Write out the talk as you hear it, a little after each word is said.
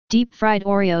Deep fried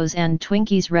Oreos and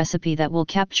Twinkies recipe that will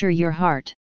capture your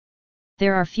heart.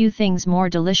 There are few things more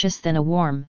delicious than a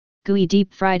warm, gooey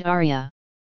deep fried Oreo.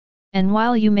 And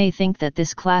while you may think that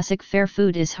this classic fare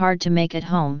food is hard to make at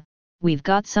home, we've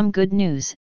got some good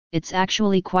news, it's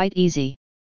actually quite easy.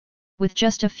 With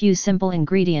just a few simple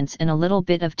ingredients and a little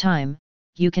bit of time,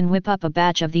 you can whip up a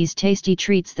batch of these tasty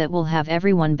treats that will have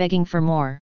everyone begging for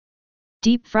more.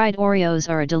 Deep fried Oreos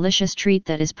are a delicious treat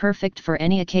that is perfect for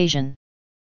any occasion.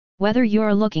 Whether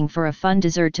you're looking for a fun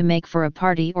dessert to make for a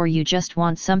party or you just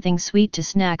want something sweet to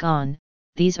snack on,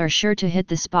 these are sure to hit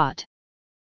the spot.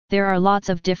 There are lots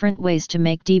of different ways to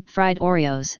make deep fried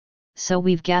Oreos, so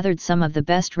we've gathered some of the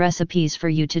best recipes for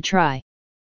you to try.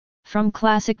 From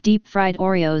classic deep fried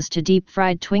Oreos to deep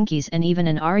fried Twinkies and even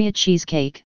an Oreo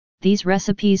cheesecake, these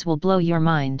recipes will blow your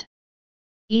mind.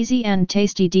 Easy and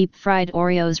tasty deep fried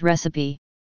Oreos recipe.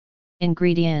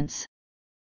 Ingredients: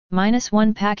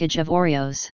 -1 package of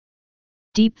Oreos.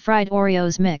 Deep fried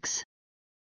Oreos mix.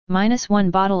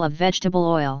 -1 bottle of vegetable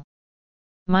oil.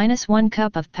 -1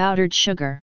 cup of powdered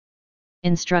sugar.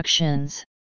 Instructions: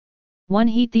 1.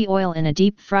 Heat the oil in a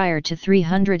deep fryer to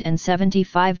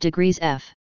 375 degrees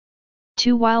F.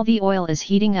 2. While the oil is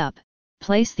heating up,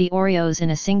 place the Oreos in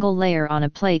a single layer on a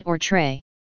plate or tray.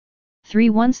 3.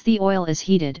 Once the oil is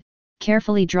heated,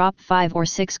 carefully drop 5 or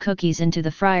 6 cookies into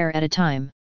the fryer at a time.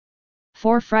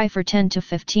 4. Fry for 10 to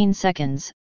 15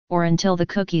 seconds, or until the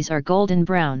cookies are golden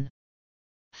brown.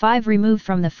 5. Remove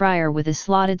from the fryer with a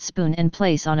slotted spoon and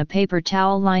place on a paper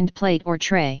towel-lined plate or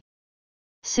tray.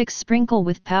 6. Sprinkle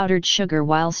with powdered sugar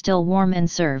while still warm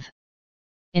and serve.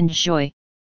 Enjoy!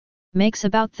 Makes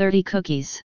about 30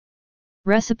 cookies.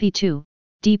 Recipe 2,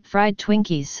 Deep Fried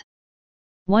Twinkies.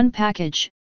 1 package,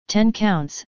 10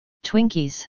 counts,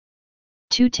 Twinkies.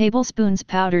 2 tablespoons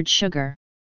powdered sugar.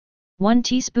 1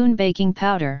 teaspoon baking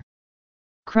powder.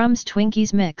 Crumbs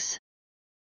Twinkies mix.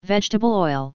 Vegetable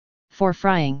oil, for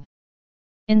frying.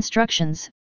 Instructions: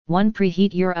 1.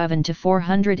 Preheat your oven to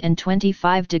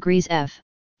 425 degrees F,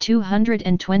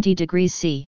 220 degrees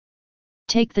C.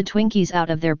 Take the Twinkies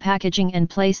out of their packaging and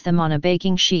place them on a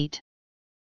baking sheet.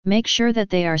 Make sure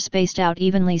that they are spaced out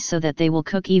evenly so that they will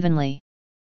cook evenly.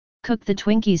 Cook the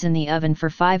Twinkies in the oven for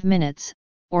 5 minutes,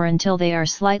 or until they are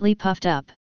slightly puffed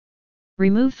up.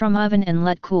 Remove from oven and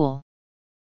let cool.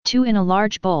 2. In a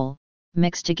large bowl,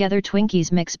 mix together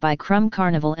Twinkies mix by crumb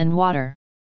carnival and water.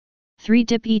 3.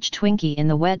 Dip each Twinkie in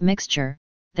the wet mixture,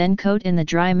 then coat in the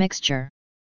dry mixture.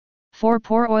 4.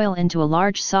 Pour oil into a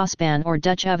large saucepan or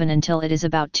Dutch oven until it is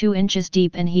about 2 inches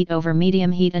deep and heat over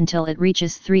medium heat until it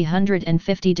reaches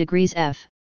 350 degrees F,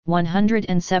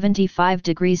 175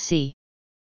 degrees C.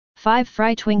 5.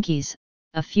 Fry Twinkies,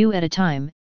 a few at a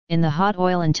time, in the hot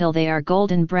oil until they are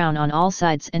golden brown on all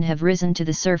sides and have risen to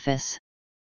the surface.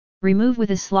 Remove with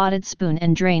a slotted spoon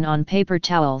and drain on paper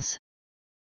towels.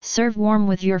 Serve warm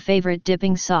with your favorite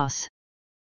dipping sauce.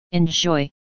 Enjoy!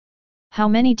 How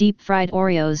many deep-fried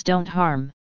Oreos don't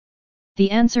harm?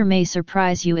 The answer may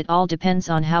surprise you. It all depends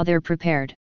on how they're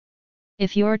prepared.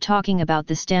 If you're talking about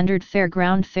the standard fare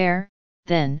ground fare,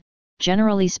 then,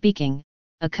 generally speaking,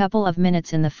 a couple of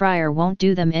minutes in the fryer won't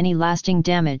do them any lasting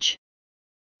damage.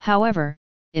 However,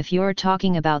 if you're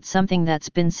talking about something that's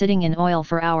been sitting in oil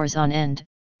for hours on end,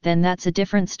 then that's a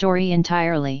different story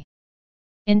entirely.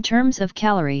 In terms of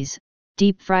calories,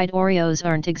 deep-fried Oreos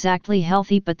aren't exactly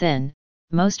healthy, but then,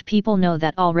 most people know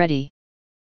that already.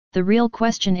 The real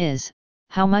question is,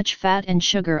 how much fat and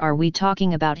sugar are we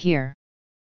talking about here?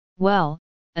 Well,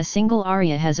 a single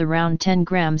Oreo has around 10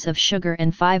 grams of sugar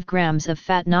and 5 grams of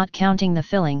fat, not counting the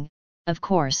filling, of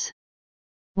course.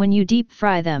 When you deep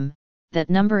fry them,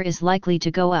 that number is likely to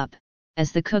go up,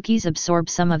 as the cookies absorb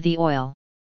some of the oil.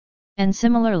 And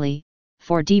similarly,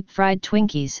 for deep-fried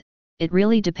Twinkies, it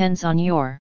really depends on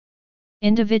your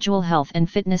individual health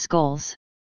and fitness goals.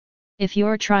 If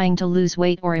you're trying to lose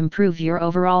weight or improve your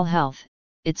overall health,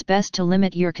 it's best to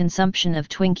limit your consumption of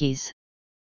Twinkies.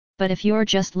 But if you're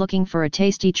just looking for a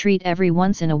tasty treat every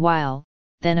once in a while,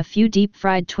 then a few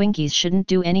deep-fried Twinkies shouldn't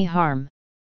do any harm.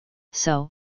 So,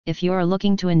 if you're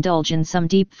looking to indulge in some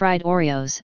deep-fried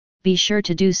Oreos, be sure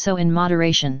to do so in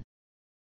moderation.